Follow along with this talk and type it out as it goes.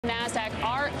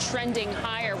trending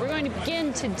higher. We're going to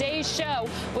begin today's show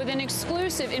with an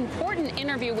exclusive, important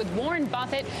interview with Warren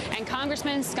Buffett and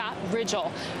Congressman Scott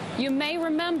Rigell. You may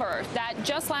remember that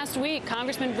just last week,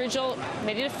 Congressman Rigell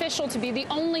made it official to be the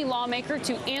only lawmaker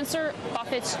to answer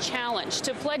Buffett's challenge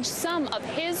to pledge some of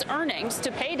his earnings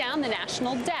to pay down the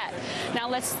national debt. Now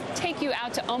let's take you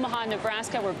out to Omaha,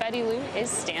 Nebraska, where Betty Lou is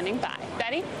standing by.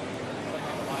 Betty?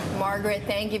 Margaret,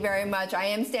 thank you very much. I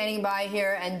am standing by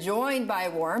here and joined by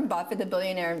Warren Buffett, the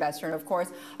billionaire investor, and of course,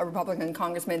 a Republican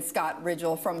Congressman, Scott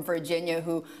Rigell from Virginia,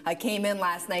 who came in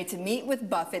last night to meet with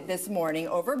Buffett this morning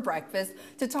over breakfast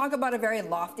to talk about a very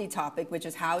lofty topic, which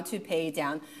is how to pay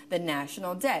down the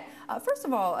national debt. First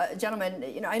of all,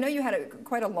 gentlemen, I know you had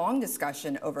quite a long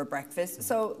discussion over breakfast.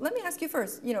 So let me ask you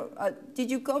first,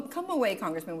 did you come away,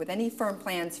 Congressman, with any firm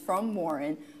plans from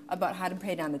Warren about how to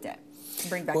pay down the debt?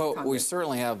 Bring back well, we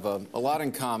certainly have a lot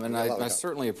in common. I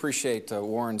certainly appreciate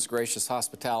Warren's gracious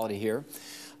hospitality here.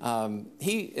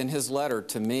 He, in his letter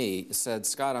to me, said,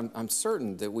 Scott, I'm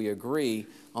certain that we agree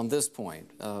on this point,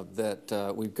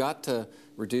 that we've got to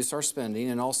reduce our spending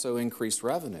and also increase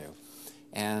revenue.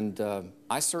 And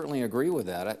I certainly agree with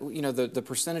that. The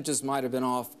percentages might have been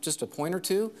off just a point or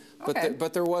two,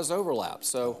 but there was overlap.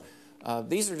 So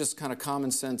these are just kind of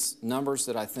common sense numbers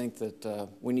that I think that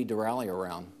we need to rally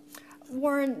around.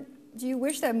 Warren, do you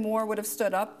wish that more would have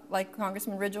stood up, like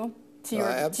Congressman Rigell,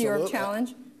 to your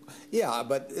challenge? Yeah,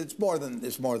 but it's more than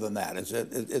that.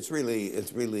 It's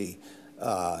really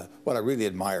what I really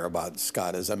admire about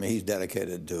Scott is, he's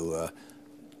dedicated to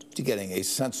getting a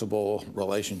sensible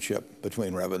relationship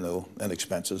between revenue and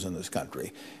expenses in this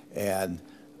country, and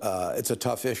it's a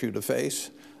tough issue to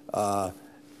face.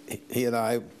 He and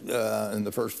I, in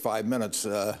the first 5 minutes,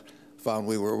 found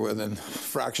we were within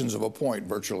fractions of a point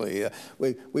virtually.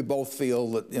 We both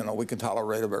feel that we can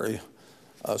tolerate a very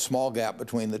small gap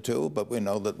between the two, but we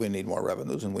know that we need more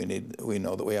revenues, and we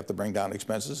know that we have to bring down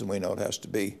expenses, and we know it has to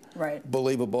be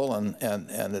believable, and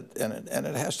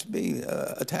it has to be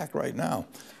attacked right now.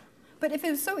 But if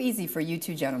it was so easy for you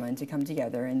two gentlemen to come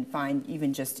together and find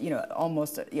even just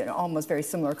almost very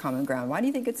similar common ground, why do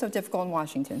you think it's so difficult in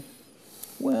Washington?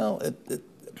 Well,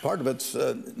 part of it's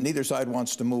neither side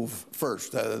wants to move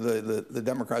first. The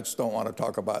Democrats don't want to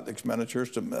talk about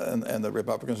expenditures, and the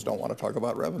Republicans don't want to talk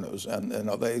about revenues. And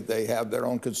they have their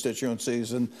own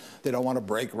constituencies, and they don't want to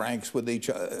break ranks with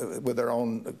with their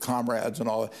own comrades and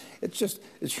all.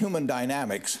 It's human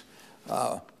dynamics.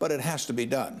 But it has to be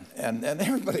done, and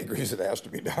everybody agrees it has to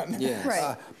be done.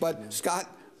 Yes. But Scott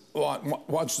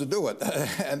wants to do it,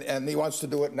 and he wants to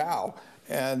do it now.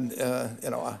 And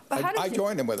I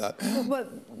joined him with that.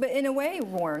 But in a way,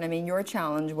 Warren, your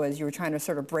challenge was you were trying to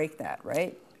sort of break that,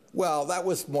 right? Well, that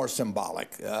was more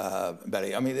symbolic,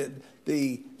 Betty.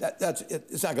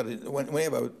 It's not going to when we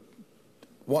have a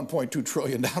 $1.2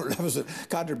 trillion deficit,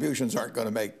 contributions aren't going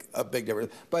to make a big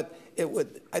difference. But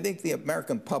I think the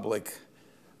American public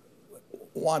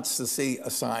wants to see a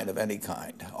sign of any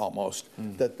kind, almost,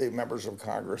 that the members of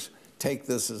Congress take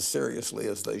this as seriously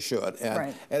as they should.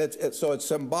 And so it's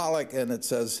symbolic, and it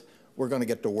says we're going to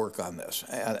get to work on this.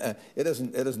 And it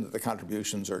isn't that the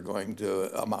contributions are going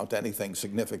to amount to anything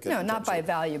significant. No, not by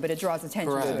value, but it draws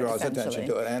attention to it. It draws attention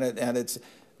to it, and it's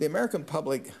the American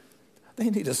public. They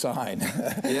need a sign.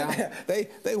 Yeah.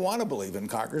 They want to believe in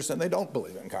Congress, and they don't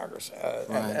believe in Congress.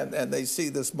 And they see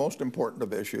this most important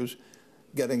of issues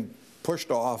getting pushed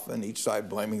off, and each side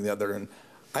blaming the other. And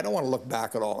I don't want to look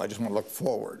back at all. I just want to look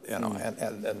forward,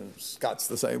 and Scott's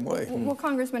the same way. Well,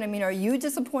 Congressman, are you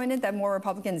disappointed that more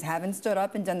Republicans haven't stood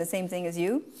up and done the same thing as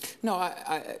you? No,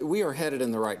 we are headed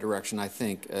in the right direction, I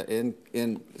think,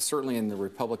 certainly in the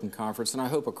Republican conference, and I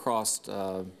hope across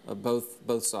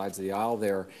both sides of the aisle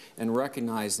there, and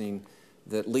recognizing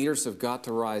that leaders have got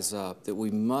to rise up, that we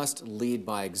must lead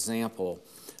by example.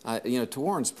 To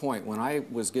Warren's point, when I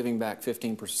was giving back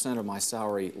 15% of my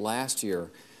salary last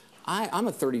year, I'm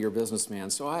a 30-year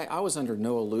businessman, so I was under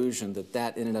no illusion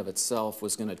that in and of itself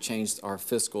was going to change our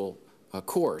fiscal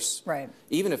course,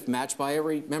 even if matched by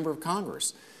every member of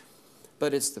Congress.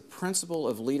 But it's the principle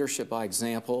of leadership by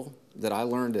example that I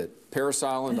learned at Parris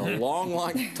Island a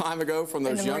long time ago from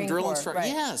those young drill instructors.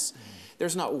 Yes.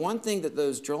 There's not one thing that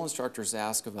those drill instructors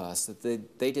ask of us that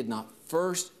they did not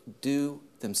first do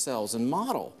themselves and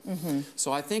model.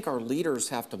 So I think our leaders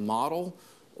have to model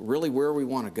really where we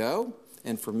want to go.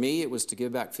 And for me, it was to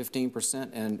give back 15%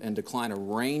 and decline a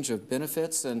range of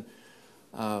benefits. And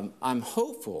I'm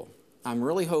hopeful, I'm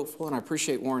really hopeful, and I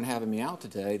appreciate Warren having me out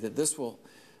today, that this will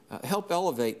help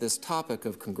elevate this topic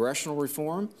of congressional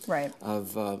reform,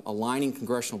 of aligning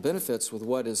congressional benefits with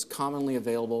what is commonly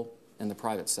available in the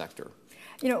private sector.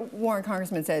 You know, Warren,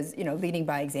 Congressman says, you know, leading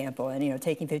by example and, you know,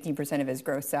 taking 15% of his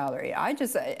gross salary. I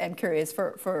just am curious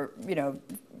for you know,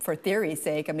 for theory's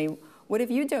sake, I mean, what if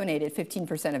you donated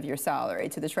 15% of your salary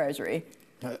to the Treasury?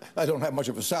 I don't have much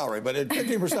of a salary, but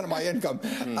 15% of my income.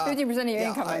 15% of your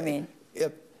income, I mean.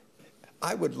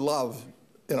 I would love,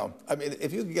 you know, I mean,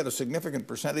 if you could get a significant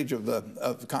percentage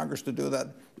of Congress to do that,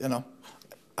 you know,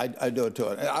 I'd do it to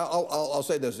it. And I'll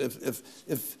say this: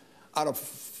 if out of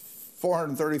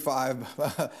 435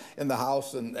 in the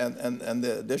House and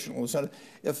the additional in the Senate,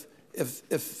 if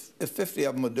 50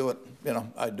 of them would do it, you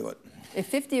know, I'd do it. If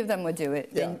 50 of them would do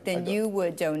it, then you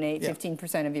would donate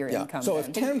 15% of your income. So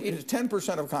if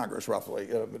 10% of Congress, roughly,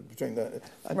 between the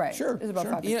right, sure,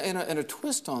 Yeah, and a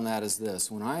twist on that is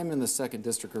this: when I am in the 2nd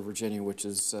District of Virginia, which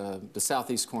is the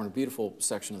southeast corner, beautiful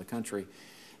section of the country,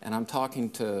 and I'm talking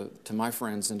to my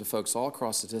friends and to folks all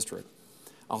across the district,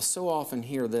 I'll so often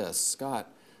hear this: Scott,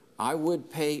 I would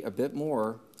pay a bit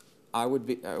more. I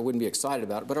wouldn't be excited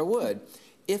about it, but I would,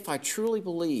 if I truly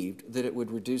believed that it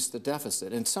would reduce the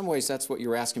deficit. In some ways, that's what you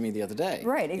were asking me the other day.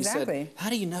 Right, exactly. You said, how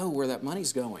do you know where that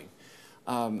money's going?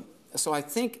 So I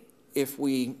think if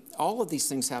all of these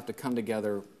things have to come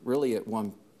together really at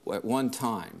one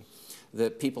time,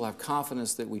 that people have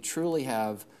confidence that we truly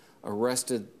have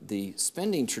arrested the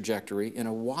spending trajectory in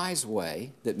a wise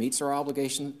way that meets our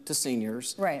obligation to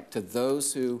seniors, right, to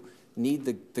those who need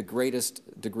the greatest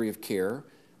degree of care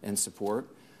and support,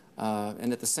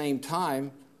 and at the same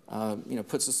time, you know,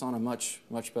 puts us on a much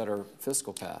better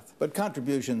fiscal path. But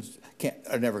contributions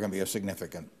are never going to be a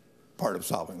significant part of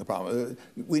solving the problem.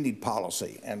 We need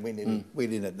policy, and we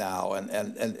need it now.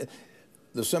 And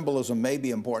the symbolism may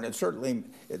be important. And certainly,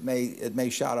 it may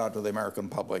shout out to the American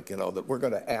public, you know, that we're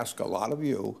going to ask a lot of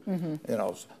you, you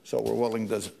know, so we're willing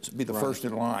to be the first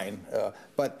in line.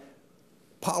 But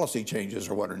policy changes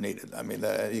are what are needed. I mean,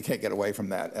 you can't get away from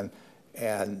that.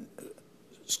 And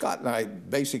Scott and I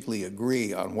basically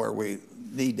agree on where we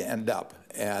need to end up,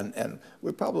 and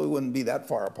we probably wouldn't be that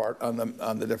far apart on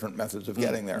the different methods of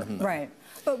getting there. Right.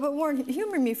 But Warren,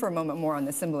 humor me for a moment more on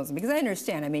the symbolism, because I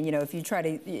understand. I mean, you know, if you're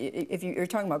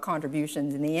talking about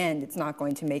contributions, in the end, it's not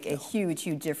going to make a huge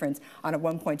difference on a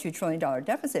 $1.2 trillion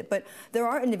deficit. But there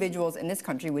are individuals in this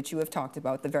country, which you have talked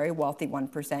about, the very wealthy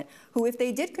 1%, who, if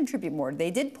they did contribute more,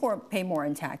 they did pay more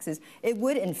in taxes, it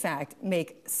would in fact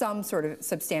make some sort of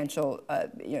substantial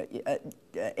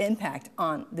impact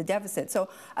on the deficit. So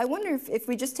I wonder if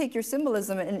we just take your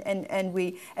symbolism and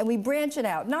we branch it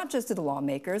out, not just to the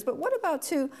lawmakers, but what about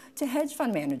to hedge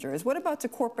fund managers? What about to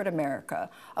corporate America?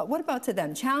 What about to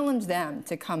them? Challenge them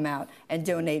to come out and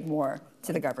donate more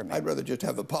to the government. I'd rather just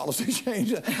have the policy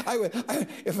change. If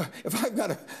I've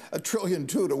got $1.2 trillion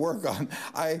to work on,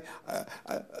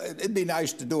 it'd be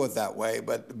nice to do it that way.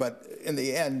 But in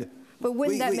the end. But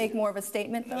wouldn't that make more of a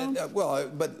statement, though? Well,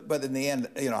 but in the end,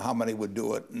 you know, how many would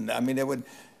do it? And I mean, it would.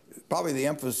 Probably the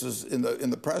emphasis in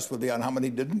the press would be on how many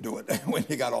didn't do it when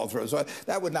you got all through. So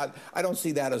that would not. I don't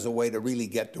see that as a way to really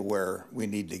get to where we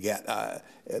need to get.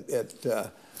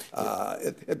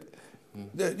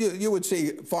 You would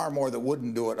see far more that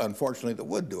wouldn't do it, unfortunately, that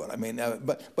would do it. I mean,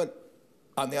 but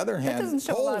on the other hand, that doesn't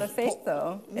show a lot of faith,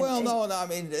 though. Well, no. I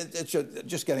mean, it's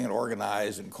just getting it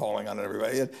organized and calling on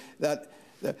everybody.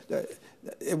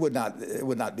 It would not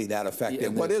be that effective. Yeah,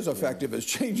 what is effective is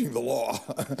changing the law.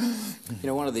 You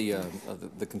know, one of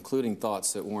the concluding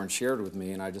thoughts that Warren shared with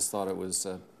me, and I just thought it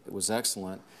was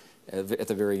excellent at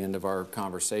the very end of our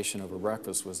conversation over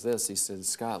breakfast, was this. He said,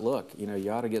 Scott, look, you know,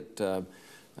 you ought to get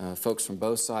folks from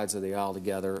both sides of the aisle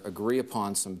together, agree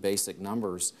upon some basic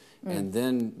numbers, and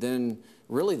then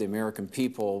really the American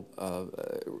people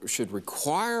should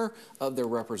require of their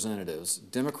representatives,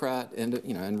 Democrat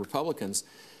and Republicans,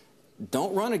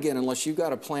 don't run again unless you've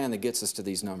got a plan that gets us to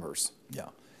these numbers. Yeah.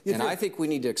 And I think we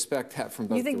need to expect that from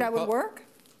both. You think that would work?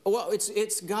 Well,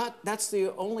 that's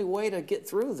the only way to get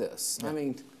through this. Yeah. I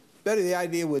mean, Betty, the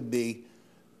idea would be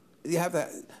you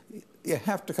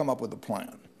have to come up with a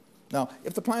plan. Now,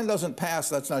 if the plan doesn't pass,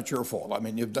 that's not your fault. I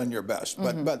mean, you've done your best.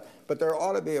 But there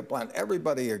ought to be a plan.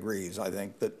 Everybody agrees, I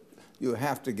think, that you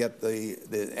have to get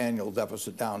the annual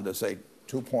deficit down to, say,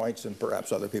 2 points, and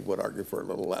perhaps other people would argue for a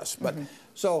little less. But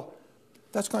so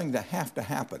that's going to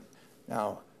happen.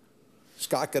 Now,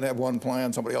 Scott can have one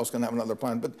plan, somebody else can have another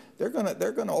plan, but they're going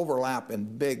to overlap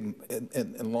in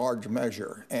large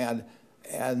measure, and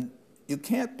you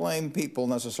can't blame people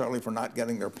necessarily for not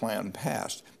getting their plan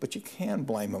passed, but you can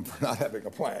blame them for not having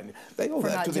a plan. They owe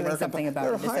that to the American people.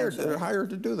 They're hired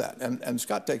to do that, and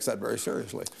Scott takes that very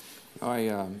seriously.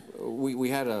 We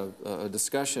had a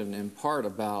discussion in part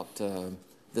about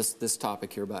this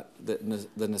topic here about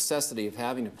the necessity of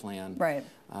having a plan. Right.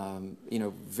 You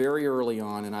know, very early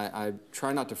on, and I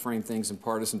try not to frame things in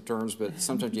partisan terms, but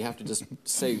sometimes you have to just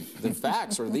say the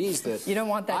facts are these that you don't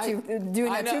want that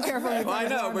doing that too carefully. I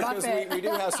know, because we do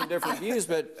have some different views,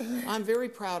 but I'm very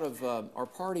proud of our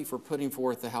party for putting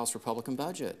forth the House Republican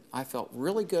budget. I felt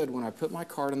really good when I put my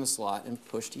card in the slot and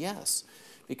pushed yes,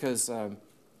 because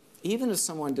even if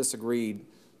someone disagreed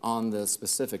on the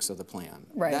specifics of the plan.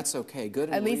 Right. That's okay.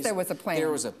 Good. At least there was a plan. There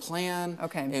was a plan.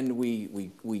 Okay. And we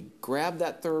grabbed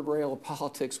that third rail of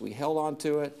politics. We held on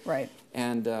to it. Right.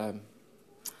 And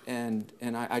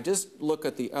I just look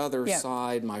at the other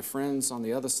side, my friends on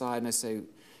the other side, and I say,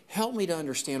 help me to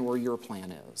understand where your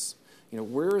plan is. You know,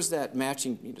 where is that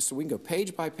matching? So we can go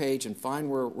page by page and find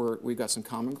where we've got some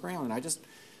common ground. And I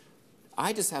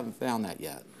just haven't found that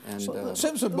yet. And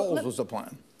Simpson-Bowles was the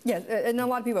plan. Yes, and a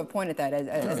lot of people have pointed that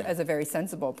as a very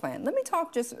sensible plan. Let me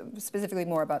talk just specifically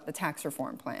more about the tax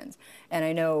reform plans. And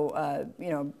I know, you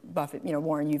know, Buffett, you know,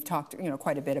 Warren, you've talked, you know,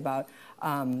 quite a bit about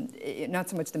not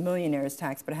so much the millionaires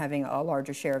tax, but having a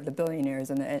larger share of the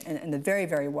billionaires and the very,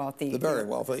 very wealthy. The very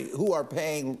wealthy who are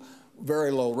paying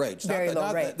very low rates. Very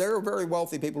low rates. There are very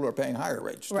wealthy people who are paying higher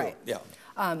rates too. Right. Yeah.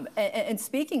 And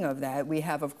speaking of that, we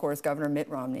have, of course, Governor Mitt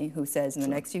Romney, who says in the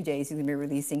next few days he's going to be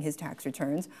releasing his tax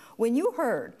returns. When you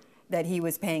heard that he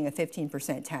was paying a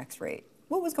 15% tax rate,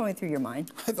 what was going through your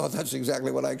mind? I thought that's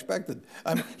exactly what I expected.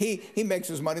 I mean, he makes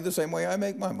his money the same way I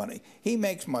make my money. He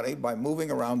makes money by moving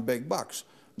around big bucks.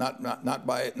 Not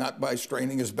by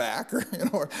straining his back or, you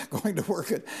know, or going to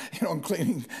work at, you know,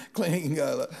 and cleaning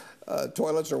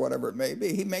toilets or whatever it may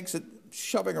be. He makes it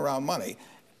shoving around money.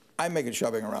 I make it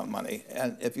shoving around money.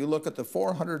 And if you look at the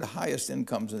 400 highest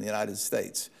incomes in the United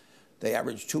States, they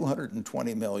average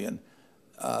 220 million.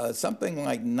 Something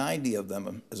like 90 of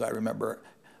them, as I remember,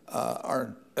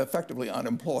 are effectively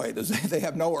unemployed, as they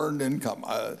have no earned income.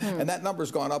 And that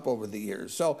number's gone up over the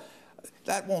years. So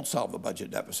that won't solve the budget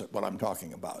deficit, what I'm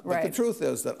talking about. Right. But the truth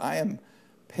is that I am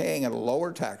paying at a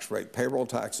lower tax rate, payroll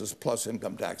taxes plus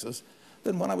income taxes,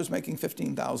 than when I was making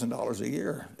 $15,000 a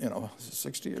year, you know,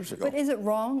 60 years ago. But is it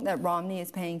wrong that Romney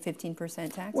is paying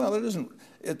 15% tax? Well, it isn't.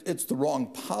 It's the wrong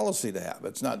policy to have.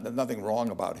 It's nothing wrong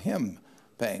about him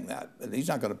paying that. He's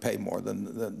not going to pay more than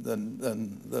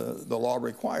the law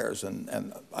requires,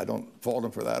 and I don't fault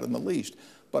him for that in the least.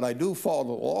 But I do fault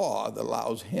a law that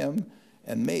allows him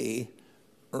and me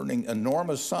earning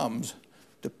enormous sums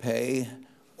to pay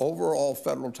overall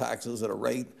federal taxes at a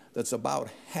rate that's about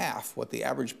half what the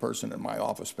average person in my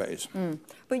office pays.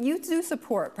 But you do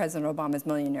support President Obama's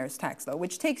millionaires tax, though,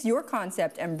 which takes your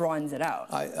concept and broadens it out.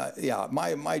 Yeah,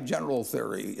 my general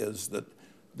theory is that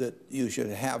you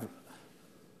should have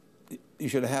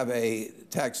a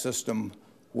tax system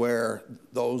where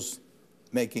those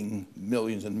making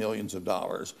millions and millions of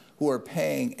dollars who are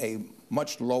paying a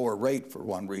much lower rate for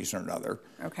one reason or another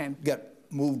get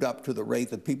moved up to the rate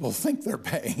that people think they're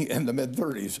paying in the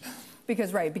mid-30s.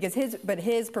 Because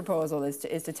his proposal is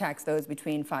to tax those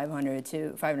between 500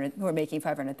 who are making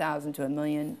 500,000 to $1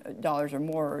 million or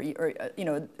more, or you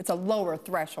know, it's a lower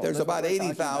threshold. There's about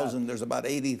 80,000. There's about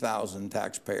 80,000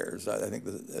 taxpayers. I think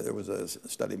there was a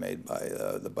study made by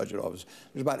the budget office.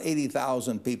 There's about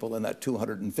 80,000 people in that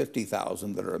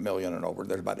 250,000 that are $1 million and over.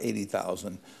 There's about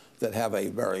 80,000 that have a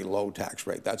very low tax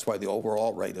rate. That's why the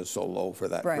overall rate is so low for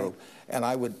that group. And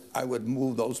I would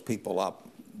move those people up.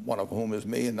 One of whom is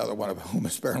me, another one of whom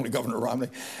is apparently Governor Romney,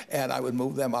 and I would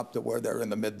move them up to where they're in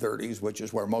the mid-30s, which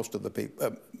is where most of the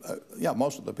people,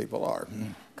 most of the people are.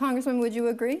 Congressman, would you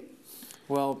agree?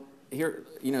 Well, here,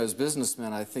 you know, as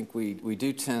businessmen, I think we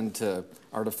do tend to,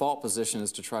 our default position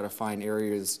is to try to find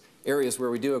areas where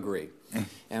we do agree,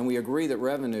 and we agree that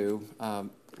revenue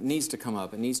needs to come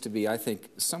up. It needs to be, I think,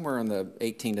 somewhere in the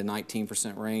 18 to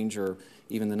 19% range, or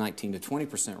even the 19 to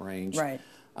 20% range. Right.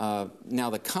 Now,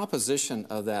 the composition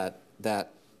of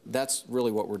that's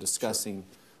really what we're discussing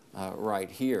right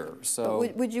here. So,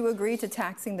 would you agree to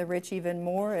taxing the rich even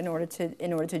more in order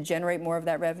to generate more of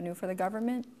that revenue for the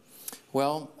government?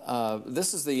 Well,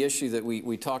 this is the issue that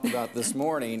we talked about this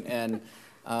morning, and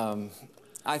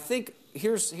I think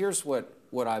here's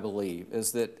what I believe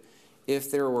is that if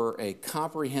there were a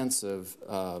comprehensive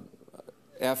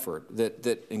effort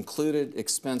that included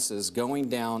expenses going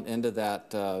down into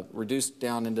that, reduced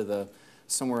down into the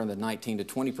somewhere in the 19 to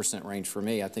 20% range for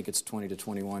me. I think it's 20 to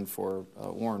 21 for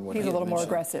Warren. He's a little more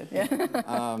aggressive.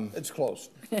 Yeah. It's close.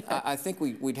 I think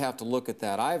we'd have to look at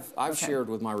that. I've shared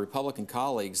with my Republican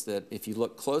colleagues that if you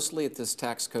look closely at this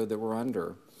tax code that we're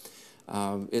under,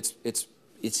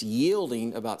 it's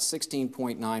yielding about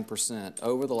 16.9%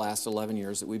 over the last 11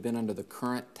 years that we've been under the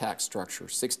current tax structure,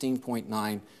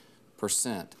 16.9%.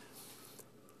 16.9%.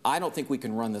 I don't think we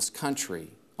can run this country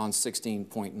on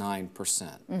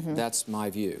 16.9%. That's my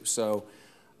view. So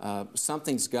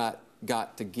something's got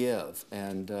to give,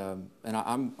 and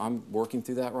I'm working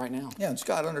through that right now. Yeah, and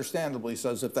Scott understandably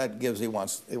says if that gives, he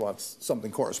wants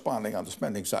something corresponding on the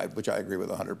spending side, which I agree with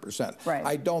 100%. Right.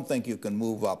 I don't think you can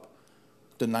move up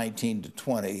to 19 to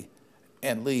 20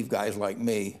 and leave guys like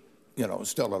me, you know,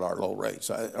 still at our low rates.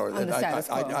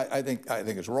 I think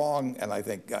it's wrong, and I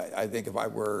think if I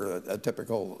were a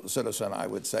typical citizen, I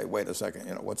would say, wait a second,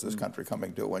 you know, what's this country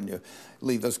coming to when you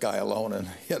leave this guy alone and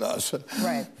hit us?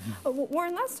 Right.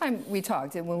 Warren, last time we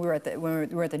talked, when we were at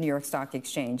the New York Stock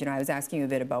Exchange, and I was asking you a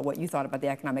bit about what you thought about the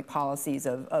economic policies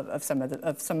of some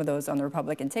of those on the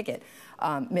Republican ticket,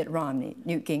 Mitt Romney,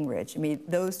 Newt Gingrich. I mean,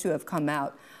 those two have come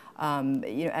out,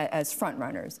 you know, as front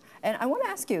runners, and I want to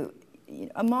ask you,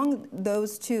 among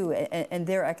those two and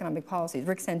their economic policies,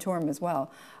 Rick Santorum as well,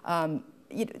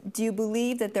 do you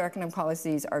believe that their economic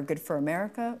policies are good for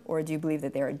America, or do you believe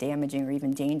that they are damaging or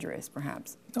even dangerous,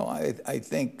 perhaps? No, I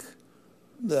think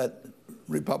that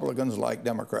Republicans, like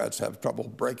Democrats, have trouble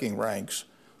breaking ranks,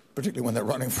 particularly when they're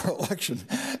running for election.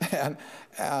 And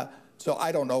so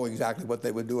I don't know exactly what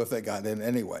they would do if they got in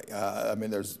anyway. I mean,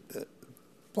 there's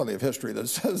plenty of history that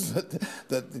says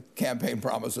that campaign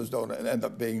promises don't end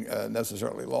up being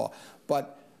necessarily law.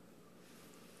 But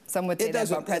some would say that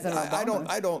about President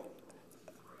Obama.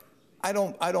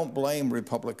 I don't blame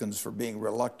Republicans for being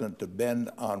reluctant to bend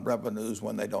on revenues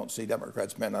when they don't see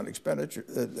Democrats bend on expenditure.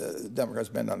 Democrats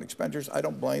bend on expenditures. I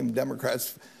don't blame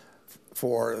Democrats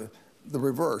for the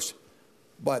reverse.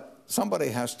 But somebody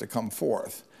has to come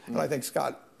forth, and I think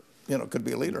Scott, you know, could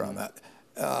be a leader on that.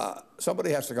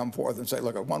 Somebody has to come forth and say,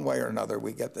 look, one way or another,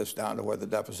 we get this down to where the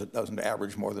deficit doesn't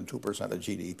average more than 2% of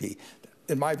GDP.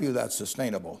 In my view, that's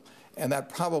sustainable. And that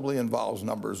probably involves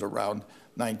numbers around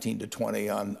 19 to 20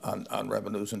 on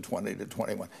revenues and 20 to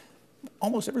 21.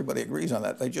 Almost everybody agrees on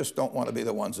that. They just don't want to be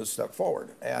the ones that step forward.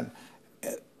 And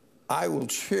I will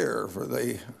cheer for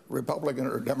the Republican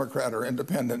or Democrat or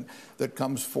independent that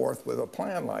comes forth with a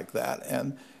plan like that.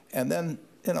 And then,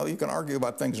 you know, you can argue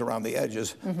about things around the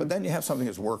edges, but then you have something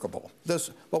that's workable.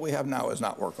 What we have now is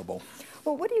not workable.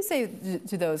 Well, what do you say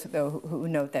to those, though, who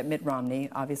note that Mitt Romney,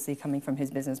 obviously coming from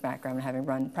his business background and having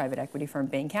run private equity firm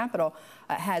Bain Capital,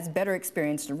 has better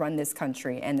experience to run this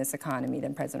country and this economy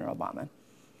than President Obama?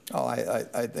 Oh,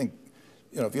 I think,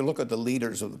 you know, if you look at the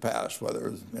leaders of the past, whether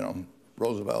it's, you know,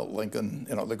 Roosevelt, Lincoln,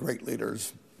 you know, the great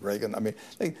leaders, Reagan, I mean,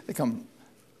 they come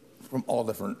from all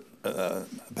different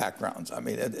backgrounds. I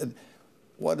mean,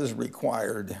 what is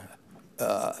required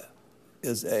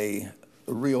is a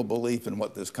real belief in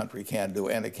what this country can do,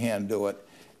 and it can do it,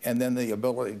 and then the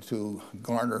ability to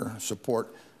garner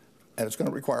support. And it's going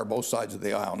to require both sides of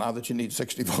the aisle. Now that you need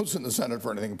 60 votes in the Senate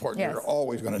for anything important, yes, you're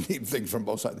always going to need things from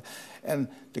both sides. And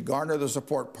to garner the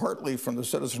support partly from the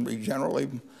citizenry generally,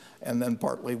 and then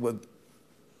partly with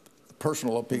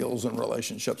personal appeals and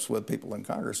relationships with people in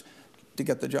Congress, to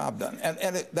get the job done.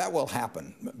 And that will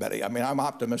happen, Betty. I mean, I'm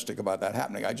optimistic about that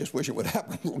happening. I just wish it would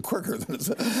happen a little quicker than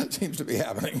it seems to be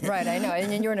happening. Right, I know.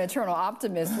 And you're an eternal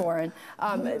optimist, Warren.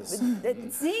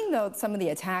 Seeing, though, some of the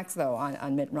attacks, though,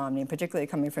 on Mitt Romney, particularly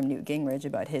coming from Newt Gingrich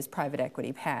about his private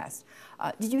equity past,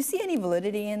 did you see any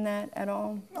validity in that at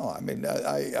all? No, I mean,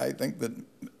 I think that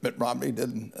Mitt Romney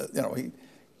did, you know,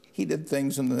 he did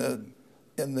things in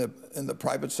the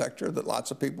private sector that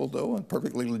lots of people do, and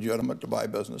perfectly legitimate to buy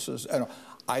businesses. And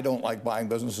I don't like buying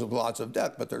businesses with lots of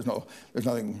debt, but there's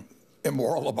nothing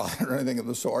immoral about it or anything of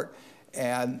the sort.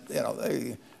 And you know,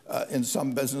 in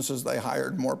some businesses they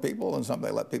hired more people, and some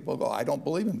they let people go. I don't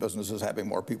believe in businesses having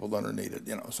more people than are needed.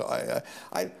 You know, so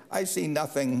I see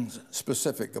nothing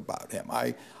specific about him.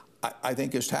 I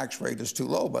think his tax rate is too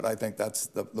low, but I think that's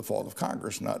the fault of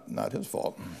Congress, not his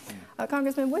fault.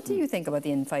 Congressman, what do you think about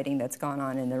the infighting that's gone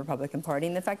on in the Republican Party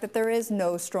and the fact that there is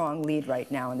no strong lead right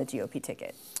now on the GOP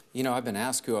ticket? You know, I've been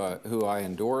asked who I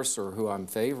endorse or who I'm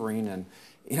favoring, and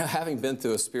you know, having been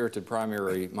through a spirited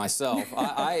primary myself,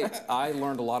 I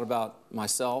learned a lot about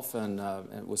myself and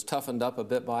was toughened up a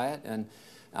bit by it, and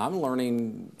I'm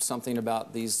learning something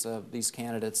about these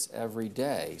candidates every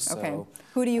day. So, okay,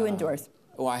 who do you endorse?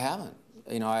 Well, I haven't.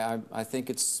 You know, I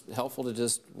think it's helpful to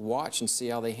just watch and see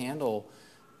how they handle.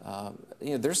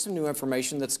 You know, there's some new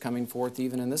information that's coming forth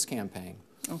even in this campaign.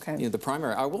 Okay. You know, the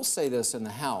primary. I will say this in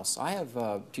the House. I have,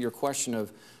 to your question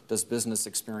of does business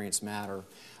experience matter,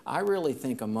 I really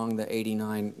think among the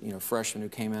 89, you know, freshmen who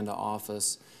came into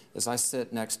office, as I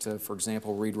sit next to, for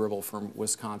example, Reed Ribble from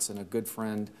Wisconsin, a good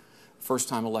friend,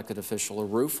 first-time elected official, a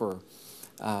roofer,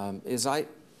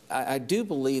 I do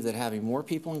believe that having more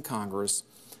people in Congress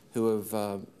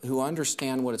who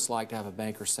understand what it's like to have a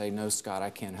banker say, "No, Scott, I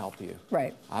can't help you."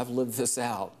 Right. I've lived this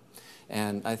out,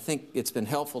 and I think it's been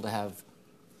helpful to have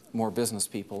more business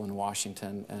people in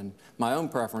Washington. And my own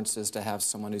preference is to have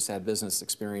someone who's had business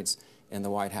experience in the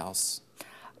White House.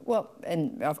 Well,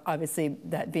 and obviously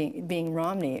that being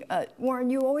Romney, Warren,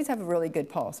 you always have a really good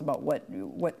pulse about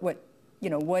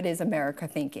what is America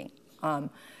thinking.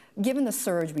 Given the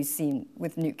surge we've seen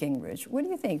with Newt Gingrich, what do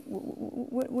you think?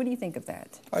 What do you think of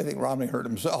that? I think Romney hurt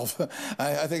himself.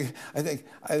 I think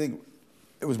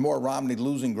it was more Romney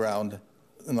losing ground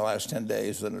in the last 10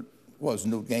 days than it was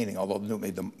Newt gaining, although Newt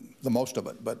made the most of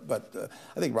it. But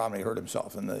I think Romney hurt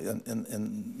himself.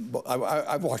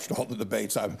 I've watched all the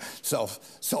debates. I'm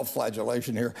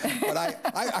self-flagellation here, but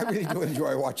I really do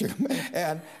enjoy watching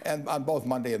them. And on both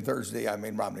Monday and Thursday, I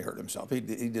mean, Romney hurt himself. He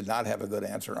did not have a good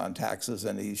answer on taxes,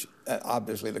 and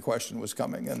obviously the question was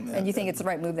coming. And you think it's the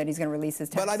right move that he's going to release his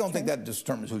tax? But I don't think that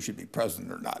determines who should be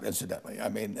president or not. Incidentally, I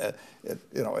mean,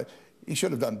 he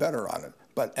should have done better on it.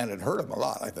 And it hurt him a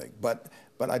lot, I think. But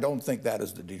I don't think that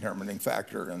is the determining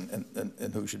factor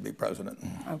in who should be president.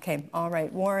 Okay, all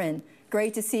right. Warren,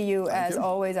 great to see you as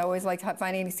always. I always like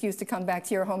finding an excuse to come back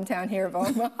to your hometown here of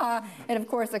Omaha. And of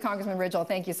course, Congressman Rigell,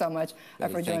 thank you so much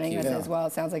for joining us as well.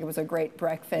 It sounds like it was a great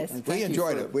breakfast. We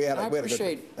enjoyed it. I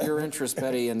appreciate your interest,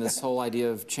 Betty, in this whole idea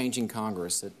of changing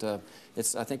Congress.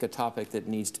 It's, I think, a topic that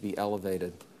needs to be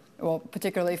elevated. Well,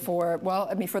 particularly for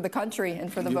the country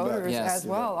and for the voters as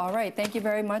well. All right. Thank you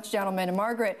very much, gentlemen. And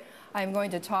Margaret, I'm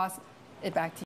going to toss it back to you.